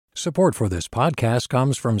Support for this podcast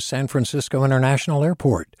comes from San Francisco International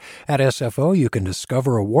Airport. At SFO, you can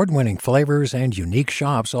discover award-winning flavors and unique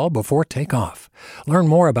shops all before takeoff. Learn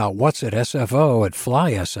more about what's at SFO at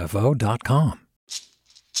flysfo.com.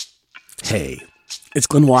 Hey, it's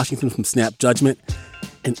Glenn Washington from Snap Judgment.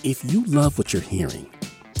 And if you love what you're hearing,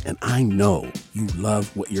 and I know you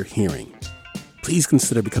love what you're hearing, please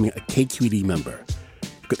consider becoming a KQED member.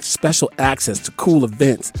 Get special access to cool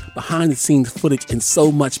events, behind-the-scenes footage, and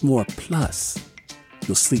so much more. Plus,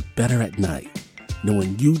 you'll sleep better at night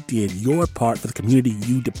knowing you did your part for the community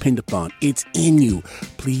you depend upon. It's in you.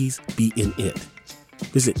 Please be in it.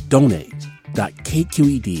 Visit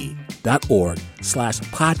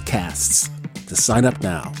donate.kqed.org/podcasts to sign up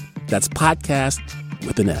now. That's podcast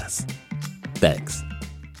with an S. Thanks.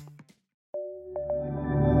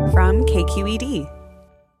 From KQED.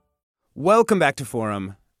 Welcome back to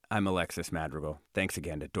Forum. I'm Alexis Madrigal. Thanks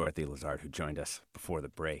again to Dorothy Lazard, who joined us before the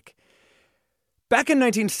break. Back in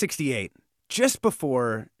 1968, just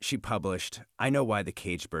before she published I Know Why the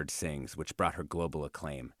Caged Bird Sings, which brought her global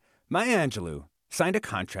acclaim, Maya Angelou signed a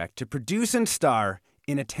contract to produce and star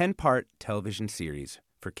in a 10-part television series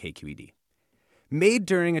for KQED. Made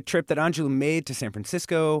during a trip that Angelou made to San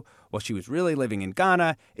Francisco while she was really living in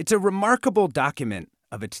Ghana, it's a remarkable document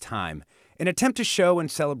of its time, an attempt to show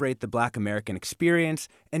and celebrate the Black American experience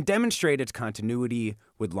and demonstrate its continuity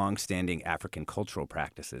with long-standing African cultural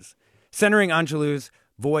practices. Centering Angelou's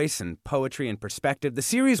voice and poetry and perspective, the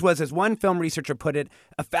series was, as one film researcher put it,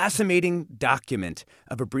 a fascinating document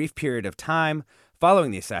of a brief period of time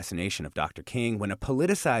following the assassination of Dr. King, when a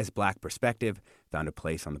politicized Black perspective found a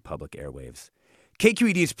place on the public airwaves.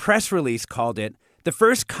 KQED's press release called it the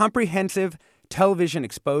first comprehensive television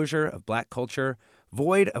exposure of Black culture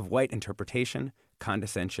void of white interpretation,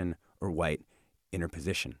 condescension, or white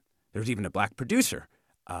interposition. There's even a Black producer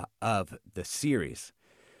of the series.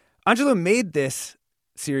 Angelou made this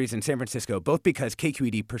series in San Francisco both because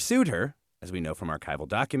KQED pursued her, as we know from archival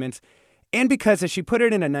documents, and because, as she put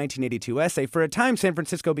it in a 1982 essay, for a time San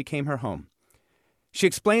Francisco became her home. She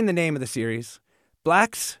explained the name of the series,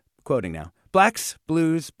 Blacks, quoting now, Blacks,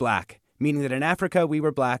 Blues, Black, meaning that in Africa we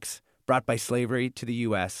were Blacks, brought by slavery to the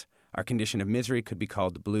U.S., our condition of misery could be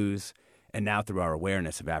called the blues, and now through our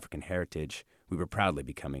awareness of African heritage, we were proudly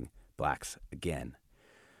becoming Blacks again.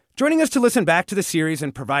 Joining us to listen back to the series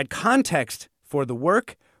and provide context for the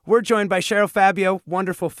work, we're joined by Cheryl Fabio,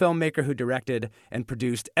 wonderful filmmaker who directed and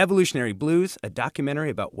produced Evolutionary Blues, a documentary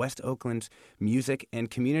about West Oakland's music and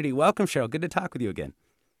community. Welcome, Cheryl. Good to talk with you again.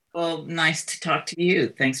 Well, nice to talk to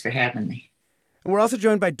you. Thanks for having me. And we're also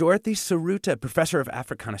joined by Dorothy Saruta, professor of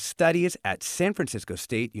Africana Studies at San Francisco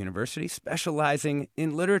State University, specializing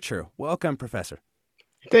in literature. Welcome, Professor.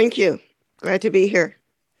 Thank you. Glad to be here.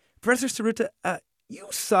 Professor Saruta, you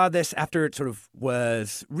saw this after it sort of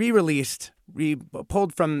was re-released,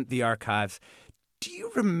 pulled from the archives. Do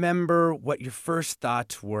you remember what your first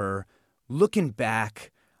thoughts were looking back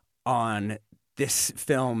on this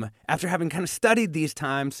film after having kind of studied these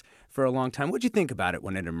times for a long time? What did you think about it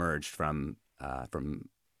when it emerged from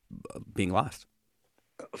being lost?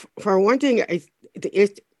 For one thing,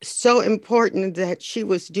 it's so important that she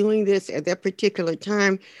was doing this at that particular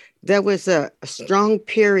time. There was a strong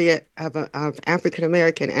period of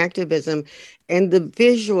African-American activism, and the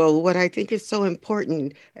visual, what I think is so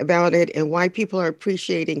important about it and why people are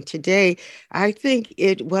appreciating today, I think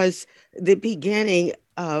it was the beginning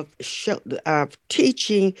of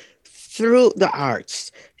teaching through the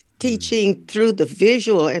arts, teaching through the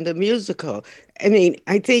visual and the musical. I mean,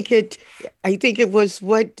 I think it was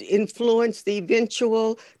what influenced the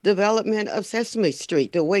eventual development of Sesame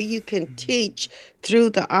Street, the way you can teach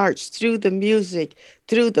through the arts, through the music,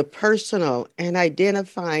 through the personal, and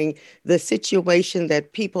identifying the situation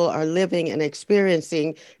that people are living and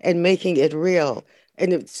experiencing and making it real.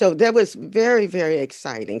 And so that was very, very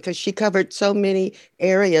exciting because she covered so many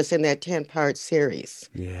areas in that 10-part series.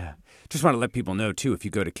 Yeah. Just want to let people know, too, if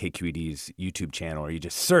you go to KQED's YouTube channel or you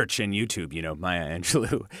just search in YouTube, Maya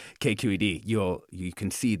Angelou, KQED, you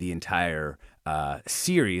can see the entire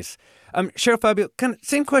series. Cheryl Fabio, kind of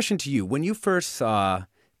same question to you. When you first saw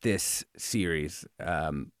this series,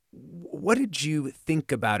 what did you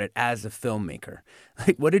think about it as a filmmaker?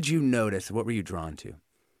 Like, what did you notice? What were you drawn to?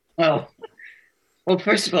 Well,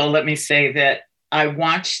 first of all, let me say that I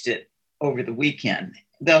watched it over the weekend,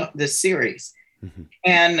 the series. Mm-hmm.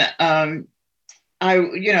 And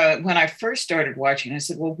when I first started watching, I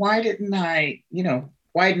said, well, why didn't I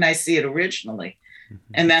see it originally?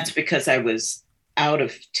 Mm-hmm. And that's because I was out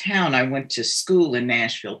of town. I went to school in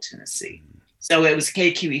Nashville, Tennessee. Mm-hmm. So it was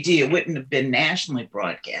KQED. It wouldn't have been nationally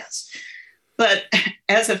broadcast. But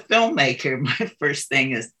as a filmmaker, my first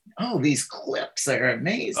thing is, oh, these clips are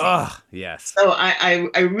amazing. Oh, yes. So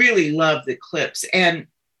I really love the clips. And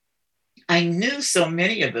I knew so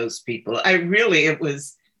many of those people. It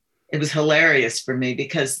was hilarious for me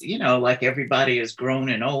because, you know, like everybody is grown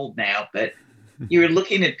and old now, but you're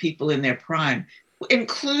looking at people in their prime,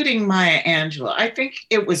 including Maya Angelou. I think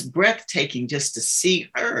it was breathtaking just to see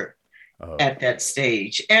her at that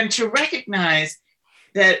stage and to recognize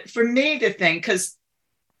that for me, the thing, because,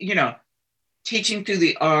 you know, teaching through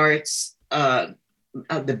the arts,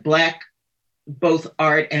 the Black, both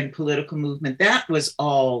art and political movement, that was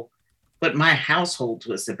all what my household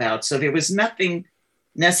was about. So there was nothing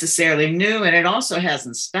necessarily new, and it also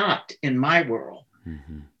hasn't stopped in my world.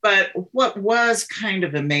 Mm-hmm. But what was kind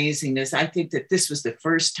of amazing is I think that this was the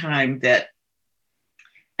first time that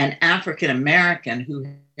an African American who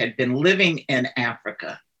had been living in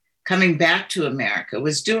Africa, coming back to America,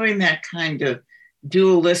 was doing that kind of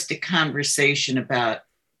dualistic conversation about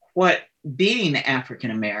what being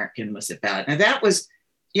African American was about. Now that was,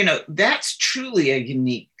 you know, that's truly a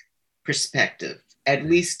unique perspective, at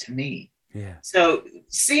least to me. Yeah. So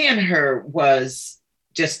seeing her was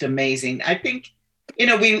just amazing. I think, you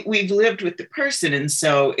know, we've lived with the person, and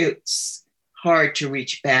so it's hard to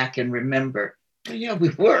reach back and remember. But yeah, we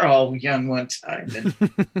were all young one time and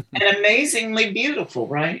amazingly beautiful,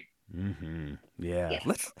 right? Mm-hmm. Yeah.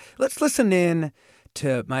 Let's listen in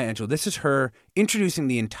to Maya Angelou. This is her introducing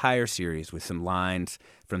the entire series with some lines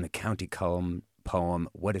from the County Culm poem,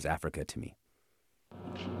 What is Africa to Me?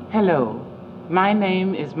 Hello, my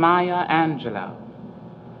name is Maya Angelou.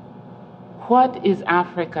 What is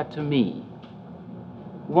Africa to me?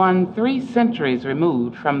 One 3 centuries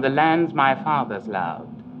removed from the lands my fathers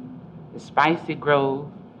loved, the spicy grove,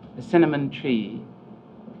 the cinnamon tree.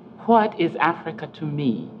 What is Africa to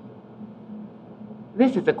me?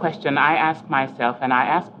 This is a question I ask myself and I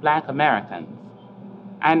ask Black Americans,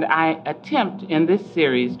 and I attempt in this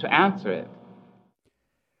series to answer it.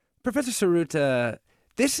 Professor Saruta,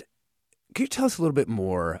 can you tell us a little bit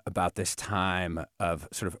more about this time of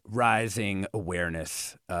sort of rising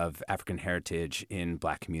awareness of African heritage in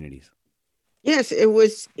Black communities? Yes, it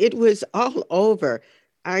was all over.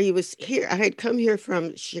 I was here. I had come here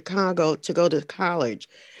from Chicago to go to college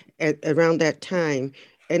around that time.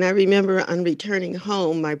 And I remember on returning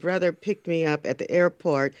home, my brother picked me up at the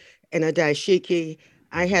airport in a dashiki.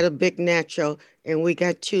 I had a big nacho, and we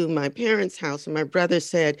got to my parents' house. And my brother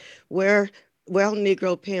said, well,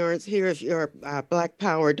 Negro parents, here's your Black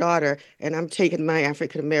Power daughter, and I'm taking my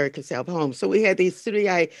African-American self home. So we had these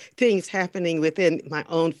 3 things happening within my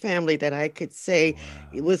own family that I could say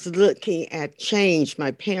it was looking at change.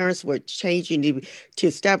 My parents were changing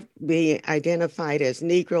to stop being identified as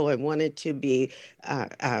Negro and wanted to be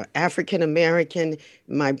African-American.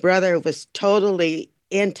 My brother was totally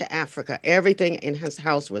into Africa. Everything in his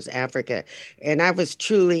house was Africa. And I was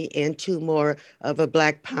truly into more of a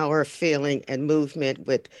Black Power feeling and movement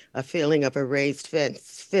with a feeling of a raised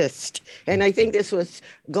fist. And I think this was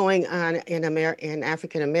going on in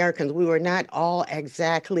African Americans. We were not all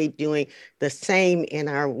exactly doing the same in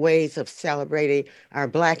our ways of celebrating our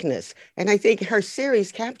Blackness. And I think her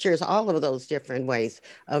series captures all of those different ways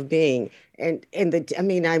of being. And I'm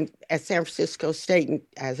at San Francisco State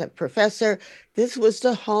as a professor. This was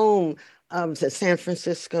the home of the San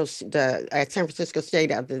Francisco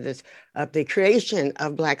State of the creation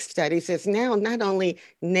of Black studies. It's now not only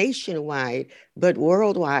nationwide but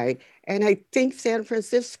worldwide. And I think San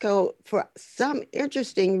Francisco, for some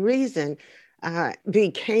interesting reason,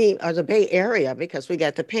 became the Bay Area, because we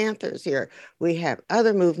got the Panthers here. We have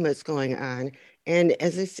other movements going on. And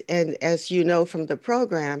as you know from the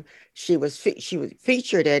program, she was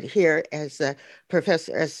featured here as a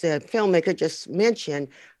professor, as the filmmaker just mentioned,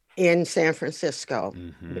 in San Francisco.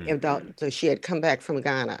 Mm-hmm. She had come back from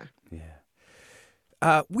Ghana.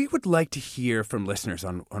 Yeah. We would like to hear from listeners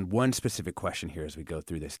on one specific question here as we go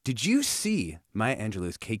through this. Did you see Maya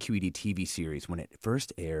Angelou's KQED TV series when it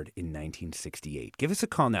first aired in 1968? Give us a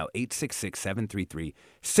call now,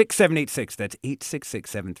 866-733-6786. That's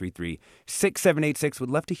 866-733-6786. Would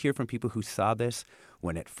love to hear from people who saw this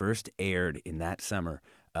when it first aired in that summer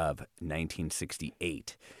of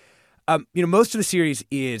 1968. Most of the series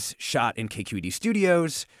is shot in KQED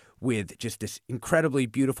studios with just this incredibly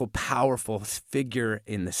beautiful, powerful figure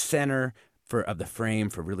in the center of the frame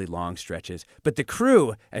for really long stretches. But the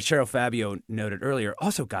crew, as Cheryl Fabio noted earlier,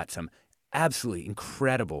 also got some absolutely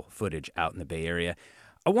incredible footage out in the Bay Area.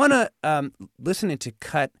 I want to listen into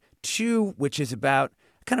Cut 2, which is about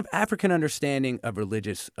kind of African understanding of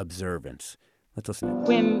religious observance. Let's listen.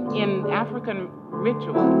 When in African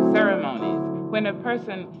rituals, ceremonies, when a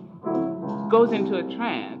person goes into a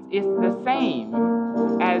trance, it's the same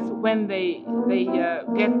as when they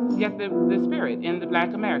get the spirit in the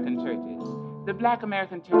Black American churches. The Black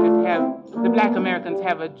Americans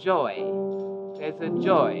have a joy. There's a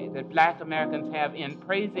joy that Black Americans have in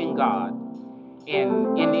praising God,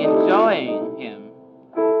 in enjoying Him.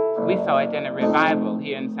 We saw it in a revival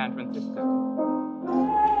here in San Francisco.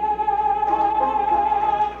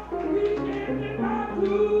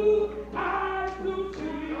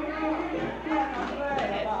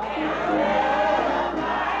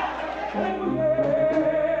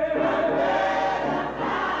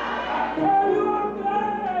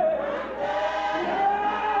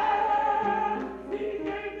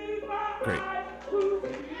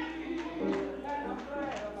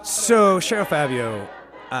 So, Cheryl Fabio,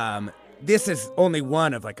 this is only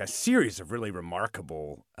one of like a series of really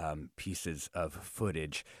remarkable pieces of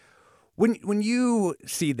footage. When you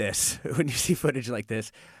see this, when you see footage like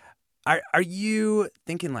this, are you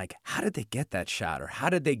thinking like, how did they get that shot, or how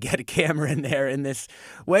did they get a camera in there in this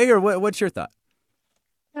way, or what's your thought?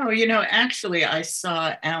 No, actually, I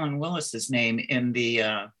saw Alan Willis's name in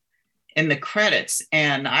the credits,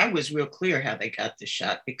 and I was real clear how they got the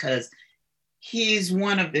shot, because he's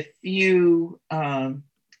one of the few. There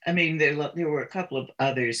were a couple of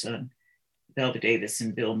others, Belva Davis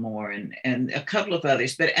and Bill Moore, and a couple of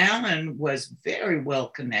others, but Alan was very well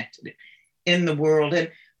connected in the world.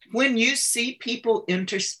 And when you see people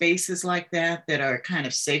enter spaces like that are kind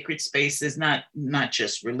of sacred spaces, not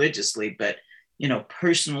just religiously, but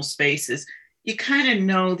personal spaces, you kind of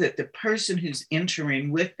know that the person who's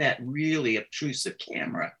entering with that really obtrusive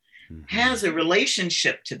camera has a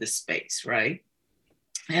relationship to the space, right?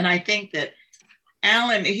 And I think that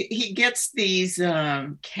Alan, he gets these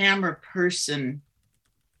camera person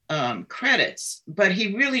credits, but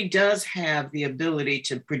he really does have the ability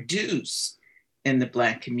to produce in the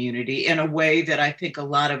Black community in a way that I think a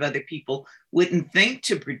lot of other people wouldn't think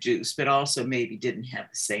to produce, but also maybe didn't have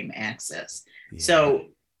the same access. Yeah. So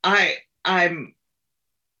I'm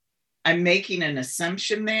making an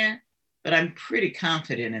assumption there, but I'm pretty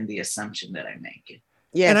confident in the assumption that I'm making.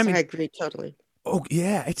 Yes, I agree totally. Oh,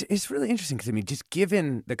 yeah. It's really interesting because, just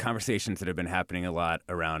given the conversations that have been happening a lot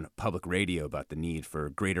around public radio about the need for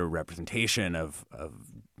greater representation of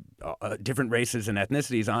different races and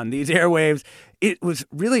ethnicities on these airwaves, it was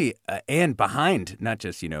really, and behind not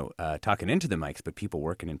just, talking into the mics, but people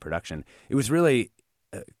working in production, it was really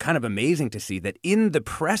kind of amazing to see that in the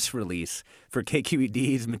press release for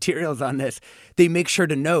KQED's materials on this, they make sure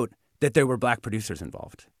to note that there were Black producers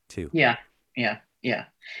involved, too. Yeah.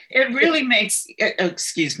 It really makes,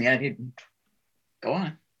 excuse me, I didn't, go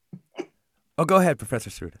on. Oh, go ahead, Professor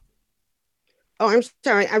Cerruta. Oh, I'm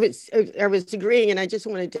sorry. I was agreeing, and I just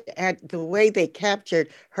wanted to add the way they captured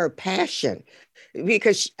her passion,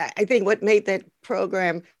 because I think what made that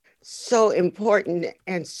program so important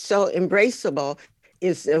and so embraceable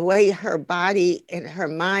is the way her body and her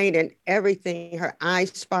mind and everything, her eyes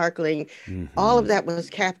sparkling, all of that was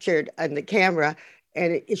captured on the camera,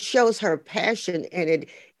 and it shows her passion, and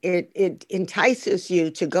it entices you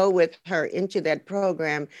to go with her into that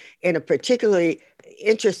program in a particularly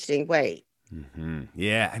interesting way. Mm-hmm.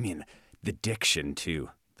 Yeah, the diction too,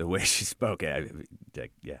 the way she spoke. Yeah.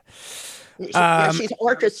 She's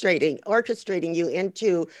orchestrating you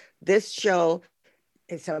into this show.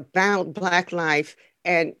 It's about Black life,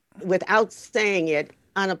 and without saying it,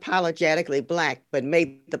 unapologetically Black, but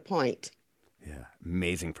made the point. Yeah,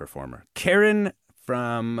 amazing performer. Karen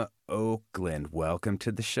from Oakland, welcome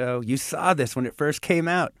to the show. You saw this when it first came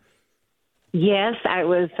out. Yes, I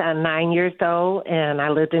was 9 years old, and I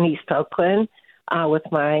lived in East Oakland with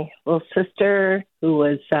my little sister, who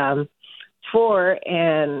was 4,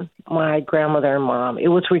 and my grandmother and mom. It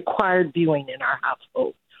was required viewing in our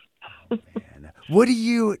household. Man. What do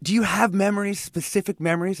you have memories, specific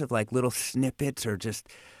memories of like little snippets or just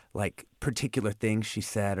like particular things she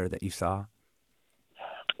said or that you saw?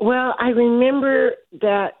 Well, I remember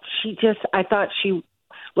that I thought she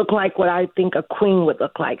looked like what I think a queen would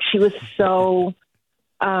look like. She was so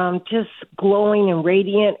just glowing and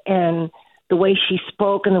radiant, and the way she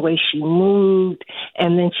spoke and the way she moved,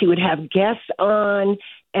 and then she would have guests on,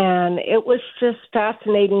 and it was just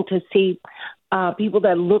fascinating to see people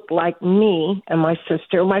that looked like me and my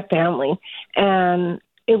sister, my family, and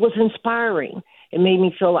it was inspiring. It made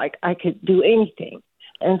me feel like I could do anything,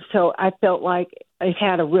 and so I felt like it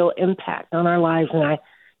had a real impact on our lives, and I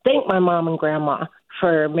thank my mom and grandma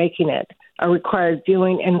for making it a required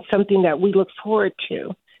viewing and something that we look forward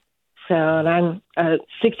to. So, and I'm a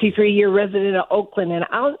 63-year resident of Oakland, and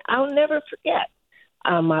I'll never forget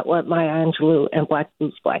what Maya Angelou and Black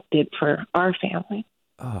Boots Black did for our family.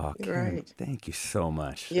 Oh, Karen, Thank you so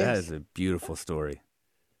much. Yes. That is a beautiful story.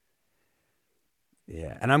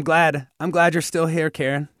 Yeah, and I'm glad you're still here,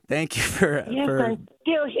 Karen. Thank you for. Yes, I'm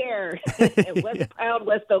still here. Proud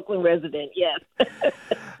West Oakland resident. Yes.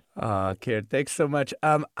 Karen, thanks so much.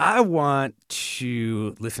 I want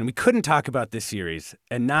to listen. We couldn't talk about this series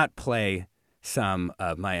and not play some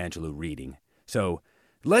of Maya Angelou reading. So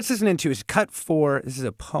let's listen into is cut 4. This is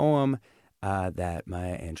a poem that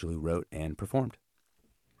Maya Angelou wrote and performed.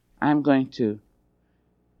 I'm going to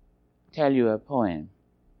tell you a poem.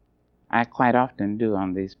 I quite often do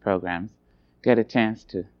on these programs, get a chance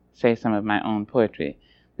to say some of my own poetry.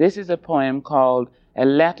 This is a poem called A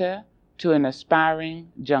Letter to an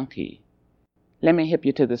Aspiring Junkie. Let me hip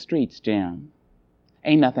you to the streets, Jim.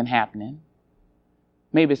 Ain't nothing happening.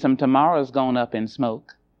 Maybe some tomorrow's gone up in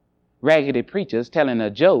smoke. Raggedy preachers telling a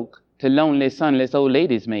joke to lonely, sunless old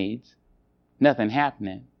ladies' maids. Nothing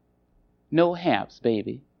happening. No haps,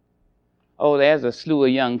 baby. Oh, there's a slew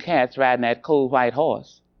of young cats riding that cold white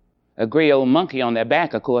horse. A gray old monkey on their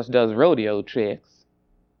back, of course, does rodeo tricks.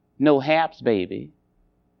 No haps, baby.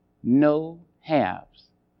 No haps.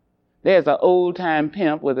 There's an old-time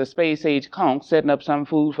pimp with a space-age conch setting up some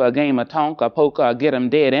food for a game of tonk or poker or get 'em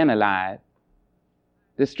dead and alive.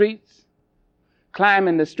 The streets?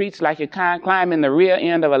 Climbing the streets like you can't climb in the rear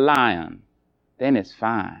end of a lion. Then it's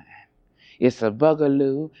fine. It's a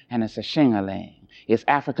bugaloo and it's a shing-a-ling. It's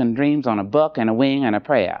African dreams on a buck and a wing and a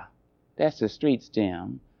prayer. That's the streets,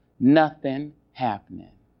 Jim. Nothing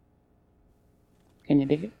happening. Can you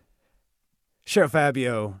dig it? Sure,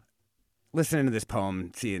 Fabio. Listening to this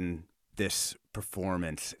poem, seeing this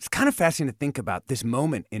performance, it's kind of fascinating to think about this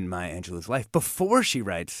moment in Maya Angelou's life before she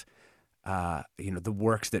writes, the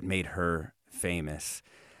works that made her famous.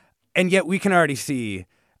 And yet we can already see,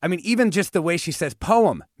 I mean, even just the way she says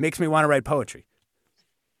poem makes me want to write poetry.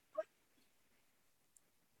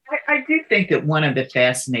 I do think that one of the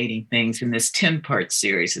fascinating things in this 10-part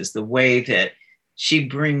series is the way that she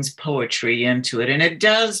brings poetry into it. And it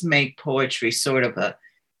does make poetry sort of a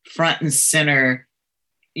front and center,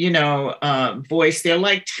 voice. They're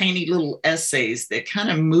like tiny little essays that kind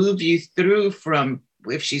of move you through from,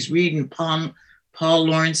 if she's reading Paul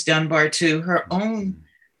Laurence Dunbar, to her own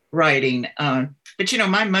writing. But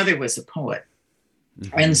my mother was a poet.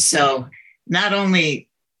 Mm-hmm. And so not only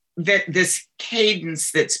that this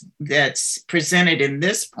cadence that's presented in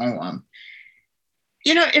this poem,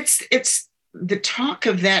 it's the talk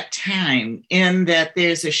of that time, in that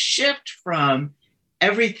there's a shift from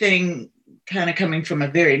everything kind of coming from a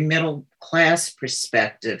very middle class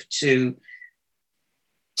perspective to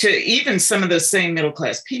even some of those same middle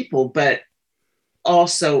class people, but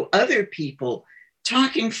also other people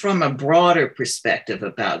talking from a broader perspective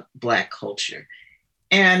about Black culture.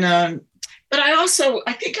 And but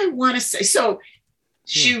I think I want to say, so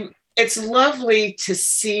it's lovely to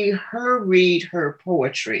see her read her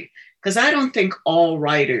poetry, because I don't think all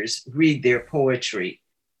writers read their poetry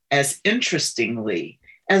as interestingly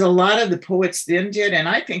as a lot of the poets then did. And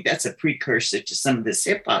I think that's a precursor to some of this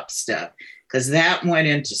hip hop stuff, because that went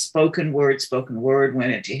into spoken word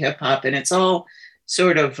went into hip hop. And it's all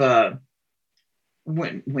sort of,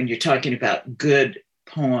 when you're talking about good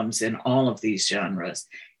poems in all of these genres,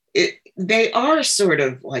 they are sort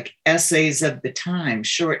of like essays of the time,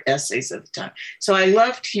 short essays of the time. So I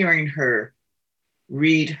loved hearing her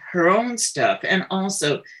read her own stuff, and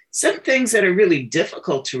also some things that are really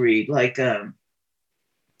difficult to read, like some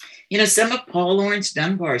of Paul Laurence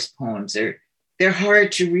Dunbar's poems they're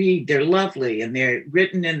hard to read. They're lovely, and they're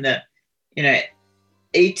written in the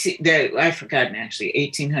I've forgotten actually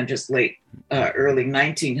 1800s, late early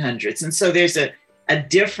 1900s, and so there's a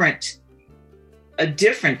different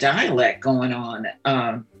dialect going on.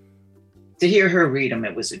 To hear her read them,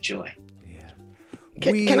 it was a joy.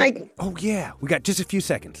 Can I? Oh yeah, we got just a few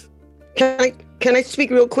seconds. Can I speak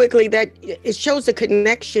real quickly that it shows a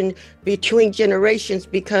connection between generations,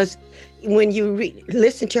 because when you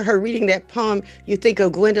listen to her reading that poem, you think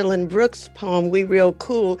of Gwendolyn Brooks' poem, We Real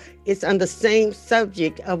Cool. It's on the same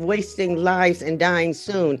subject of wasting lives and dying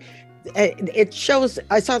soon. It shows,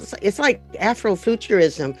 it's like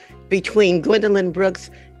Afrofuturism between Gwendolyn Brooks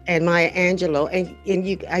and Maya Angelou. And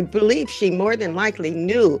I believe she more than likely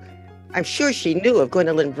knew, I'm sure she knew of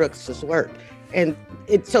Gwendolyn Brooks's work. And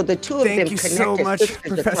so the two of them connected. Thank you so much,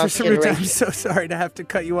 Professor Saruta. I'm so sorry to have to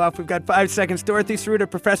cut you off. We've got 5 seconds. Dorothy Saruta,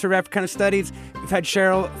 Professor of Africana Studies. We've had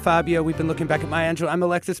Cheryl, Fabio. We've been looking back at Maya Angelou. I'm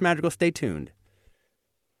Alexis Madrigal. Stay tuned.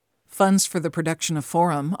 Funds for the production of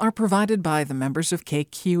Forum are provided by the members of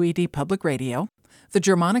KQED Public Radio, the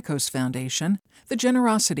Germanicos Foundation, the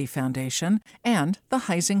Generosity Foundation, and the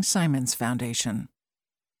Heising Simons Foundation.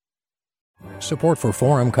 Support for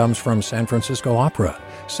Forum comes from San Francisco Opera.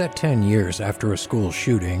 Set 10 years after a school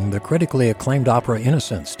shooting, the critically acclaimed opera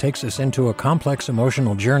Innocence takes us into a complex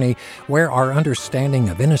emotional journey where our understanding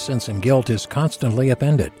of innocence and guilt is constantly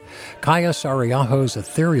upended. Kaya Sariaho's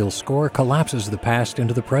ethereal score collapses the past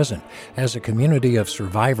into the present as a community of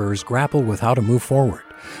survivors grapple with how to move forward.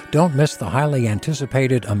 Don't miss the highly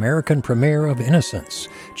anticipated American premiere of Innocence,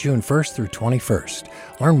 June 1st through 21st.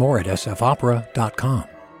 Learn more at sfopera.com.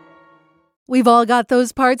 We've all got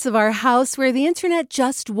those parts of our house where the internet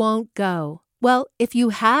just won't go. Well, if you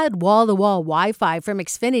had wall-to-wall Wi-Fi from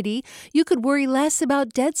Xfinity, you could worry less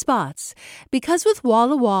about dead spots. Because with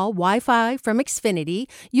wall-to-wall Wi-Fi from Xfinity,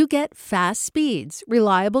 you get fast speeds,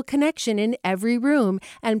 reliable connection in every room,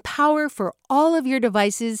 and power for all of your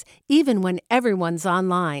devices, even when everyone's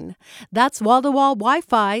online. That's wall-to-wall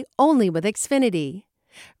Wi-Fi only with Xfinity.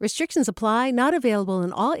 Restrictions apply, not available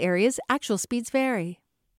in all areas. Actual speeds vary.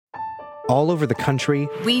 All over the country,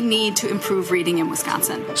 we need to improve reading in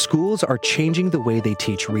Wisconsin. Schools are changing the way they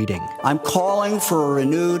teach reading. I'm calling for a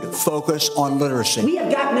renewed focus on literacy. We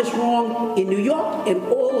have gotten this wrong in New York and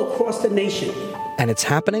all across the nation. And it's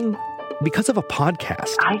happening because of a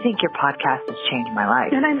podcast. I think your podcast has changed my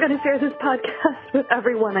life. And I'm going to share this podcast with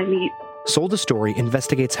everyone I meet. Sold a Story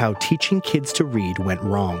investigates how teaching kids to read went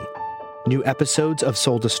wrong. New episodes of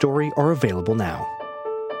Sold a Story are available now.